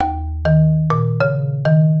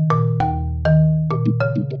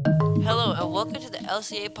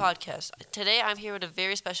LCA podcast. Today I'm here with a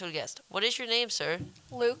very special guest. What is your name, sir?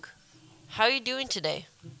 Luke. How are you doing today?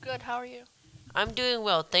 Good, how are you? I'm doing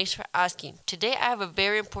well, thanks for asking. Today I have a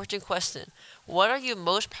very important question. What are you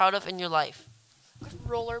most proud of in your life?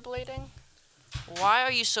 Rollerblading. Why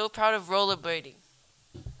are you so proud of rollerblading?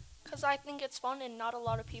 Because I think it's fun and not a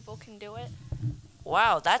lot of people can do it.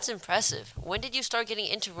 Wow, that's impressive. When did you start getting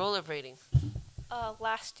into rollerblading?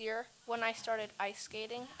 Last year when I started ice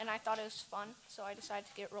skating and I thought it was fun, so I decided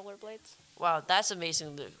to get rollerblades. Wow, that's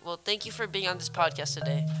amazing, Luke. Well, thank you for being on this podcast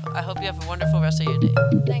today. I hope you have a wonderful rest of your day.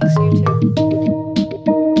 Thanks, you too.